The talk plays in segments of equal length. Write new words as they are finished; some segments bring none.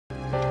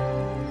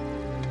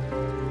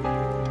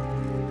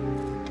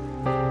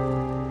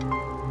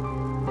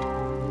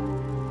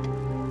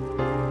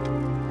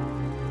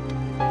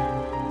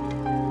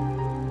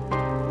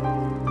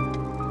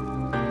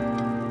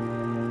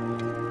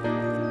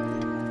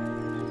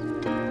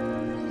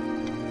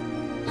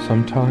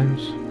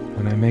Sometimes,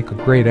 when I make a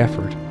great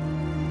effort,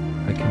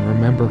 I can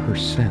remember her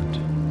scent,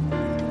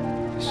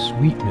 the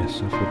sweetness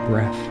of her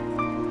breath.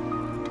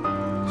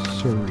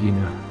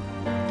 Serena.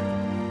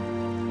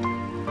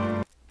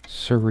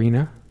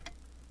 Serena?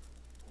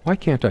 Why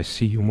can't I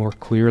see you more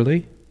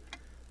clearly?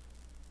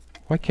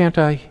 Why can't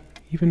I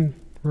even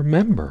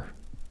remember?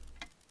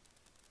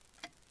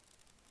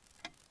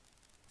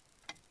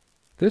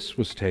 This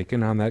was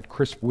taken on that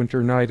crisp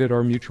winter night at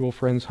our mutual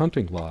friend's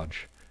hunting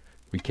lodge.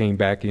 We came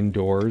back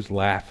indoors,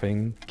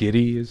 laughing,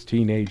 giddy as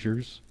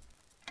teenagers.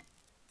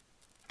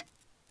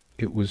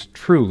 It was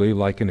truly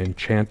like an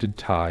enchanted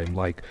time,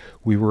 like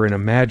we were in a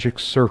magic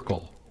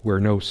circle where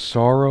no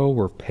sorrow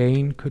or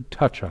pain could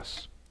touch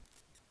us.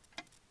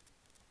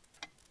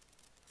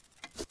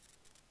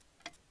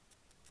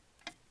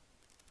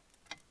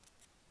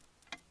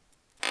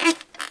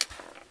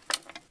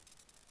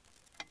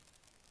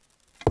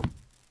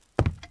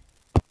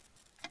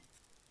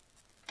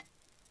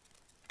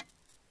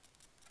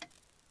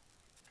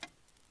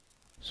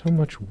 So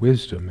much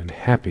wisdom and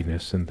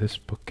happiness in this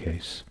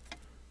bookcase.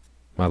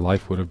 My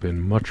life would have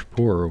been much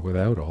poorer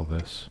without all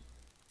this.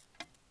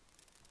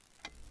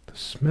 The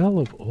smell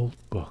of old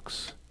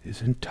books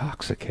is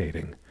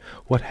intoxicating.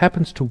 What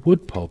happens to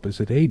wood pulp as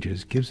it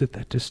ages gives it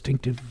that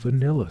distinctive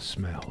vanilla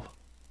smell.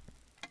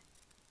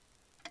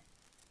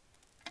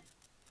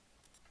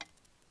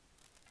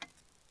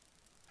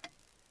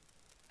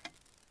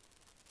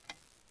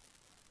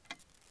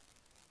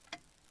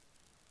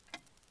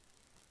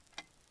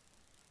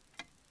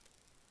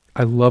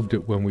 I loved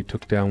it when we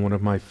took down one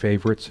of my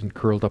favorites and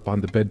curled up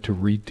on the bed to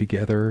read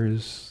together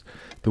as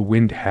the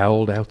wind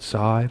howled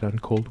outside on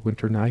cold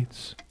winter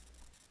nights.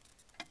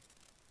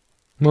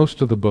 Most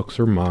of the books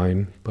are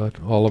mine,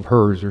 but all of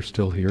hers are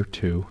still here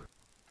too.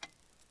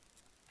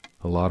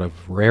 A lot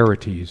of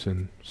rarities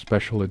and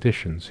special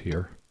editions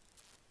here.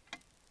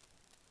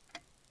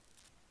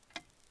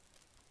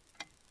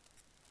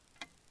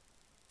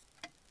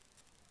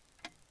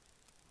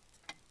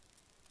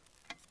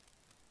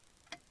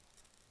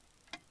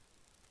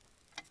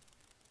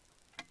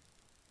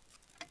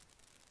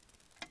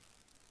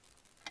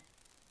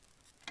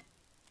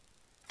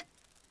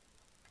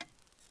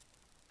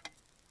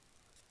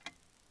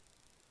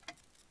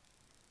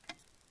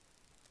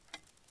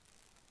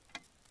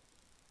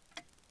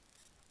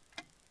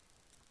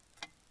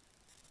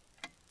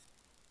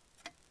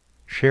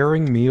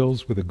 Sharing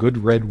meals with a good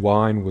red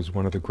wine was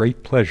one of the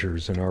great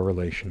pleasures in our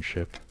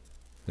relationship,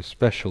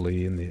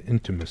 especially in the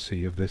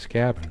intimacy of this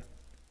cabin.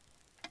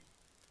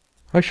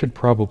 I should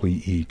probably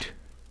eat.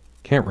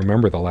 Can't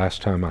remember the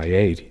last time I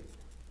ate,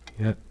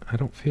 yet I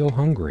don't feel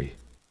hungry.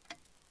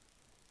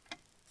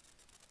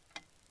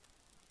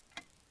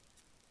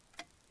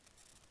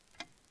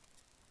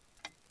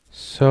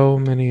 So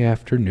many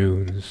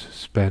afternoons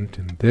spent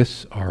in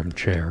this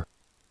armchair.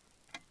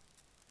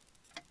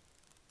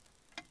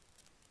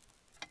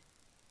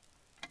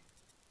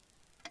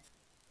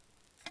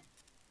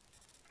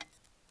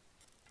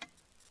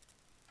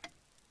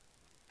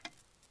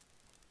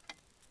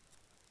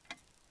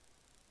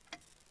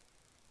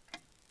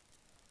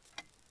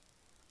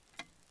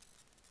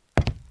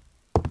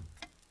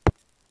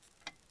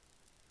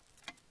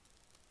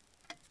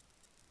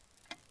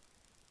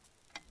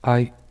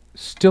 I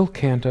still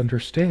can't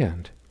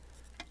understand.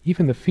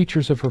 Even the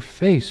features of her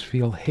face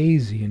feel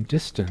hazy and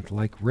distant,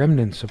 like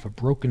remnants of a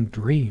broken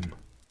dream.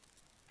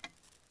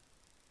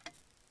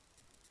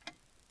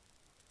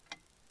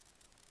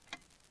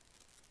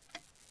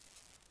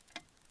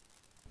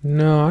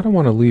 No, I don't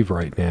want to leave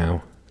right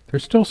now.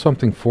 There's still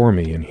something for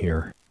me in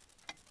here.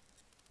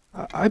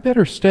 I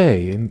better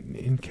stay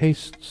in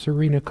case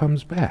Serena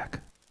comes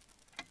back.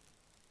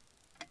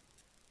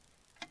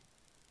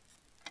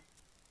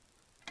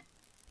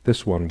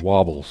 This one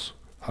wobbles.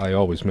 I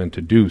always meant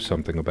to do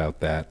something about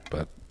that,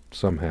 but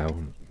somehow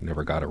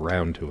never got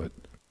around to it.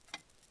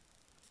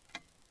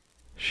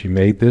 She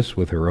made this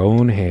with her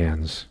own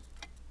hands.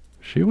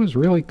 She was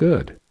really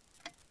good.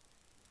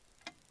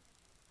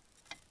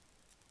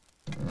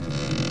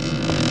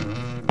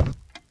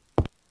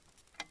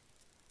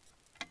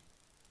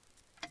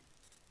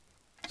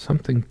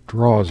 Something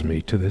draws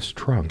me to this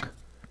trunk.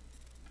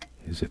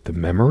 Is it the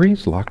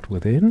memories locked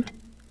within?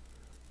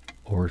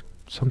 Or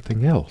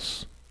something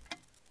else?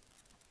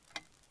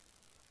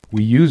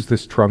 We use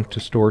this trunk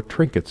to store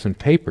trinkets and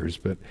papers,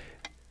 but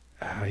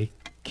I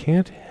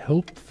can't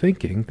help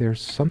thinking there's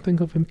something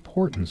of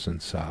importance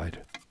inside.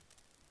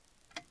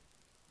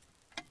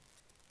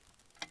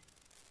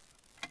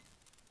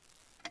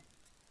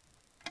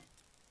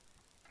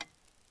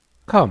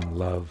 Come,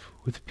 love,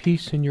 with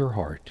peace in your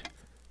heart,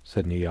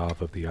 said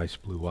Niamh of the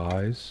ice-blue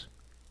eyes.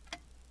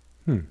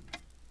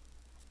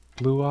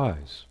 Blue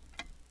eyes.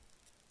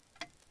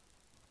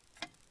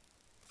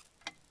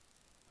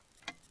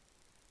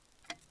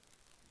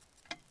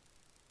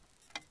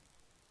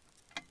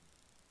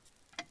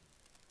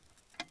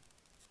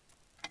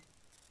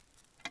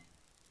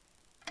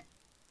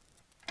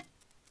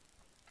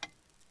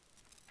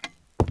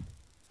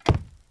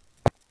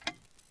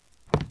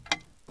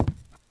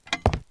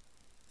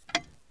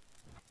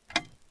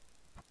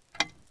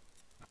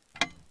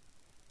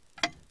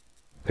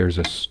 There's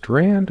a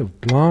strand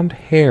of blonde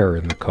hair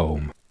in the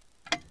comb.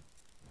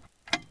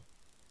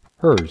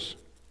 Hers.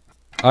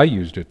 I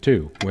used it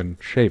too, when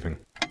shaving.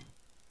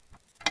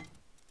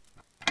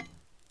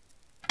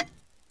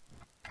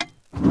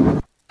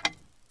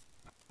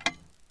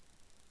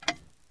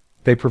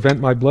 They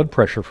prevent my blood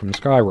pressure from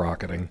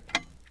skyrocketing.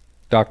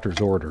 Doctor's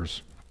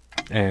orders.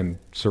 And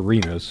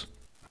Serena's.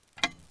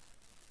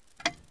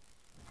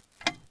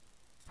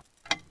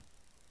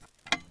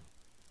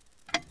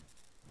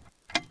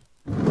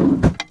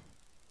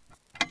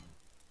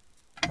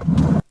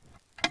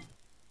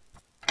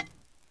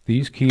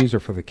 These keys are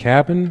for the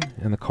cabin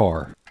and the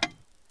car.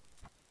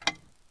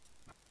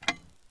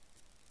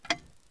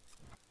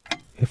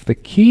 If the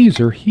keys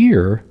are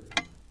here,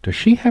 does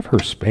she have her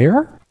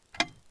spare?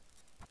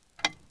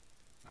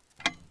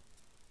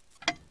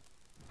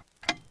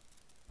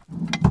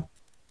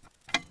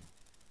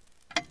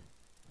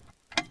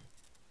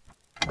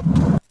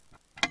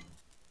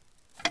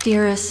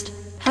 Dearest,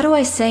 how do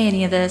I say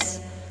any of this?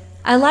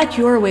 I like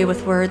your way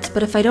with words,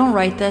 but if I don't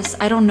write this,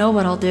 I don't know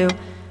what I'll do.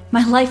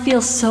 My life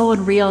feels so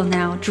unreal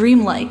now,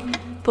 dreamlike,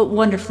 but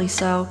wonderfully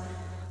so.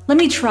 Let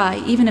me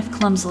try, even if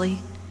clumsily.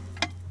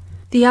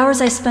 The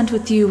hours I spent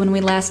with you when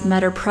we last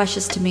met are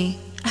precious to me.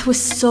 I was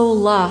so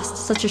lost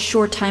such a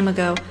short time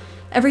ago.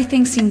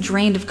 Everything seemed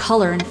drained of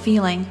color and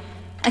feeling.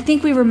 I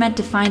think we were meant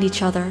to find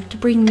each other, to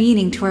bring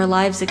meaning to our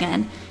lives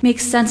again, make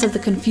sense of the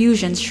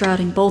confusion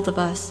shrouding both of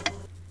us.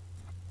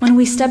 When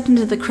we stepped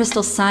into the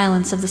crystal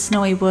silence of the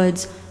snowy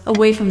woods,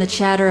 away from the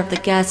chatter of the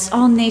guests,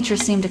 all nature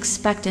seemed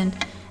expectant,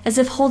 as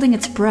if holding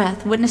its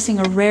breath, witnessing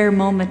a rare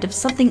moment of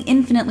something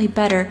infinitely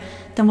better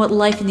than what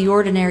life in the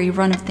ordinary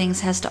run of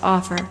things has to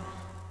offer.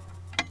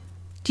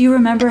 Do you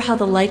remember how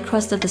the light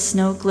crust of the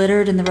snow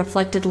glittered in the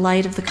reflected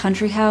light of the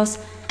country house?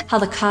 How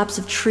the copse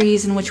of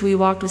trees in which we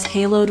walked was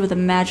haloed with a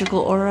magical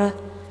aura?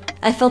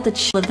 I felt the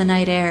chill of the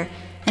night air,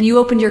 and you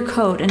opened your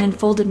coat and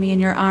enfolded me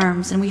in your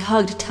arms, and we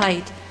hugged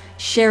tight,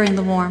 sharing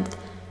the warmth,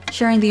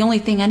 sharing the only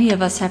thing any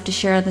of us have to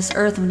share on this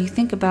earth when you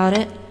think about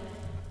it.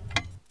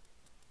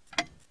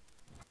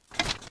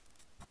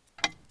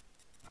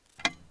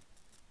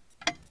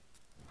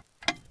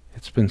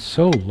 It's been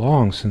so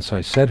long since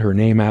I said her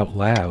name out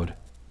loud.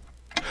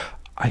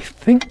 I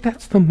think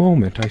that's the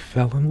moment I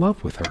fell in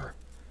love with her,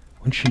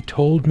 when she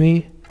told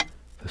me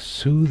the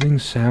soothing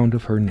sound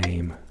of her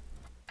name.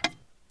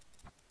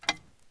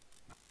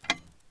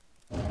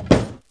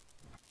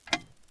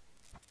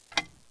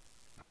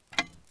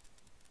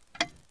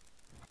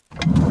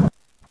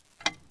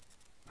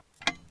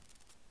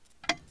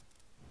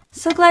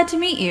 So glad to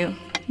meet you.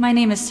 My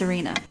name is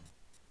Serena.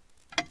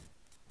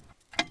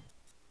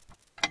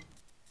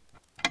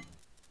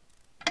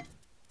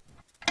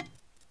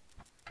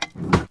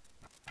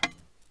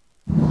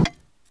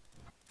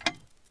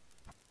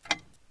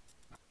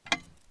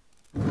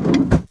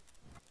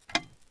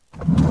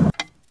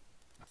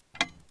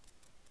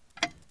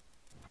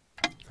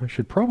 I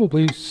should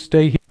probably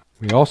stay here.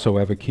 We also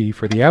have a key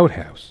for the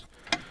outhouse,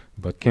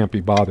 but can't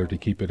be bothered to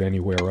keep it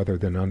anywhere other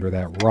than under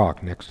that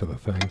rock next to the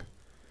thing.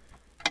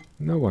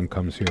 No one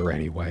comes here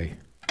anyway.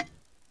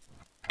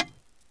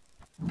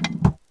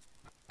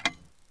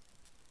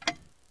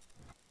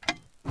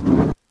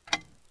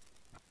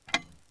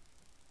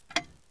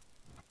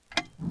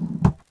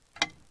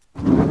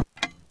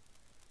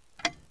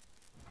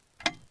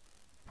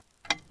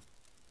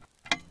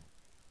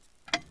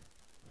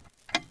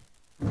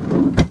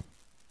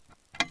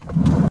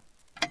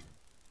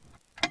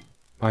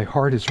 My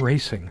heart is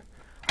racing.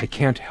 I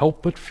can't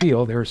help but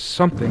feel there's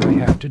something I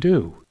have to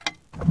do.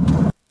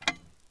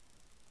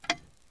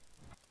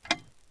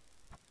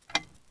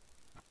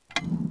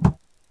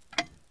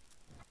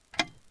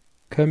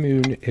 Comme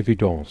une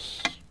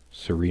évidence,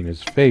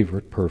 Serena's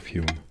favorite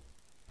perfume.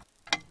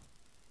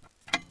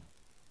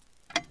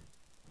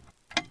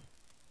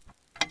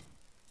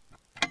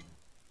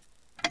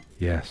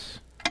 Yes,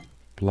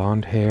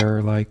 blonde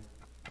hair like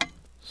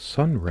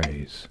sun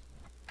rays.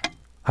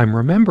 I'm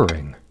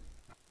remembering.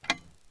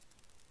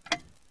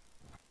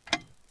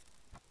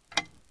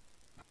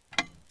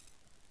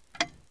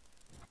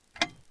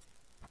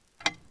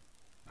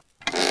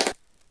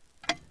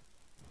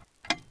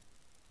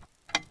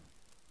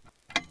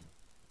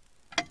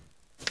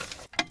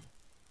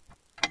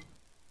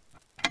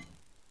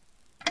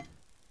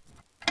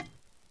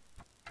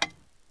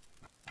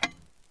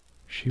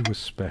 She was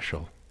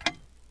special.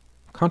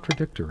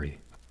 Contradictory.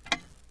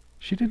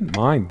 She didn't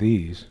mind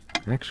these.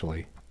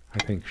 Actually, I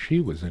think she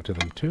was into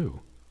them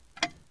too.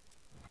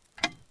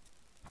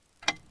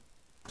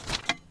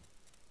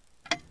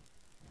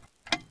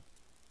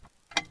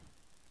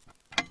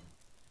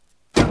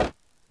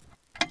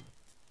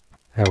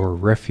 Our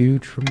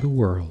refuge from the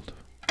world.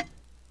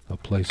 A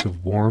place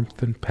of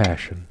warmth and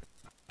passion.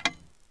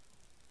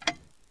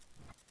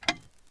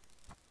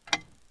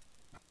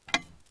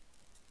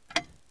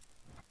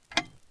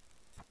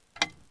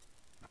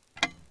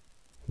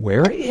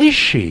 Where is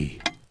she?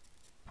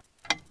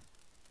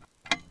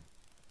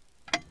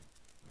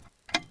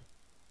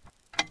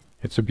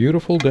 It's a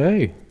beautiful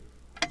day.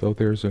 though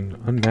there's an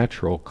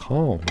unnatural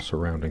calm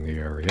surrounding the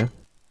area.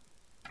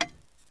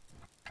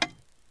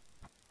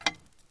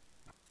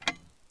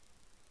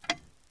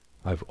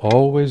 I've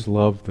always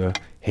loved the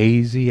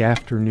hazy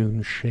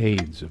afternoon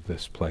shades of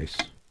this place.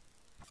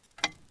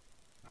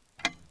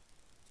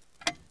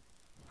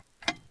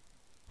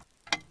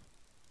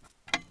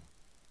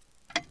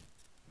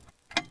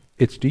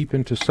 It's deep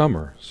into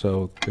summer,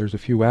 so there's a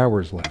few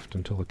hours left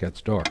until it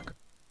gets dark.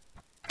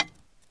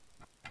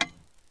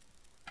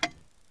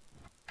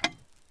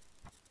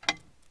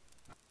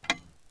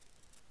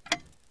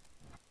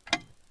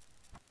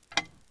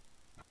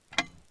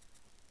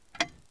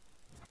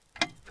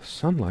 The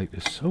sunlight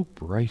is so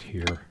bright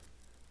here.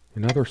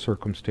 In other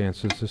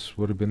circumstances, this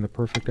would have been the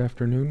perfect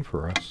afternoon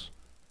for us.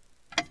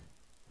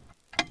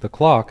 The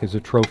clock is a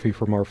trophy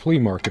from our flea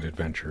market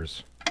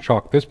adventures.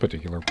 Chalk this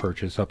particular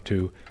purchase up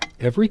to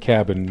 "Every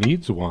cabin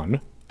needs one."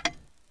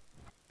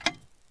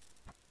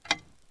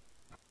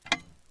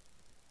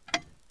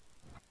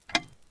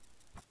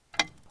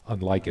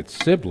 Unlike its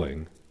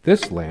sibling,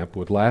 this lamp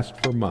would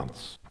last for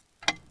months.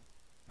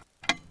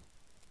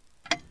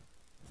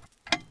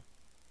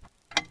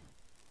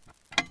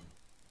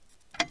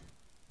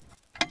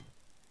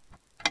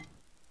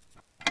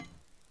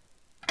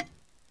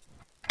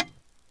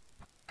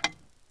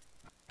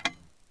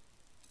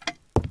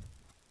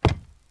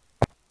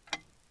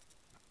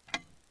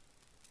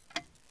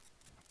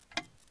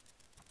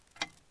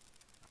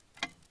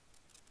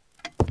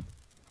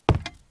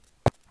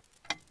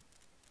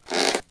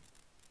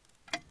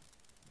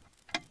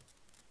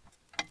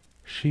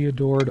 She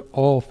adored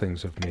all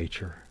things of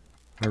nature.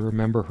 I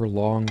remember her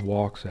long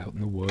walks out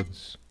in the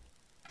woods.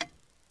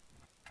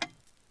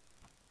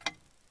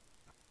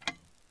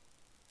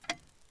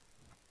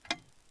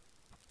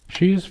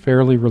 She is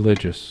fairly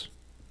religious.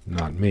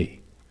 Not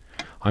me.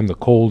 I'm the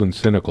cold and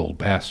cynical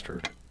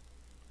bastard.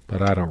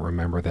 But I don't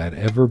remember that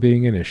ever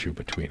being an issue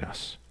between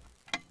us.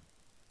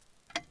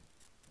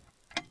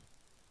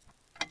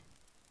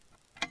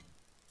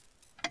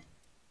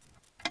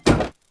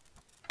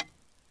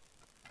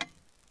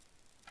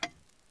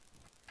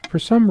 For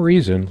some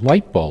reason,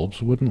 light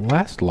bulbs wouldn't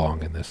last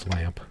long in this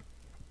lamp.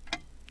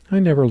 I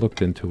never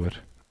looked into it.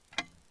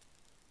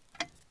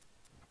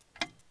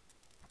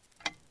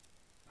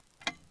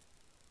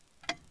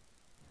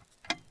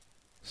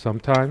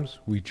 Sometimes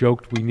we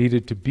joked we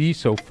needed to be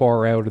so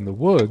far out in the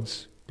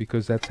woods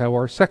because that's how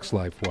our sex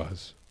life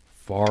was.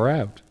 Far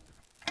out.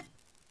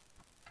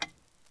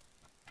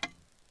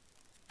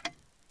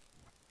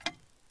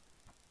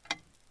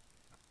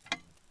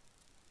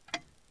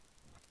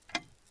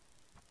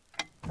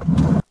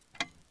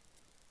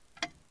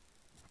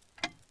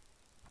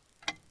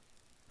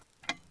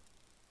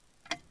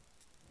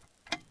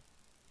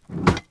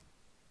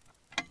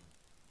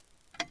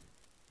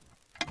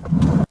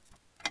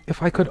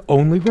 If I could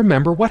only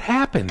remember what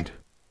happened.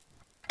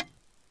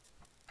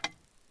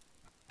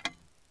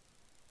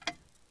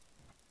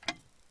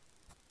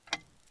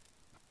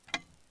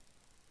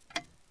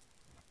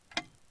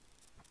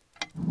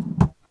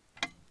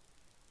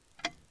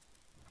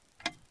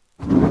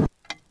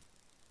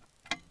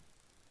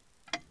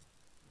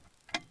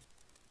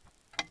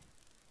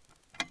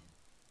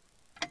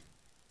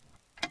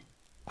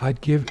 I'd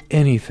give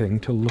anything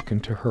to look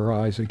into her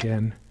eyes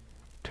again,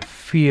 to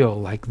feel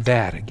like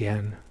that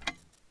again.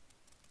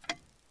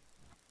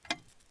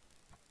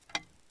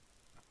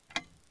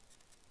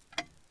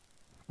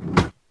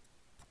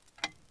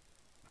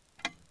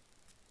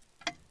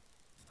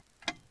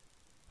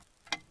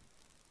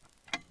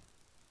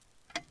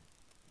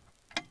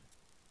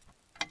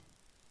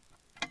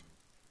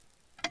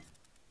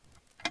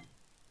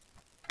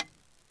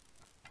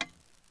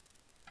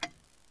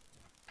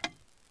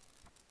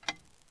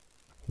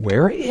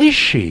 Where is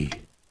she?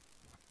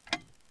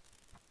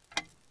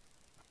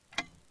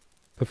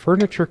 The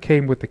furniture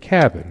came with the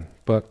cabin,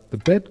 but the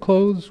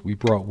bedclothes we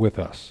brought with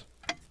us.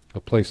 A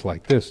place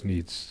like this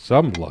needs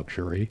some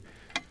luxury,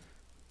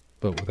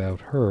 but without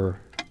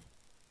her,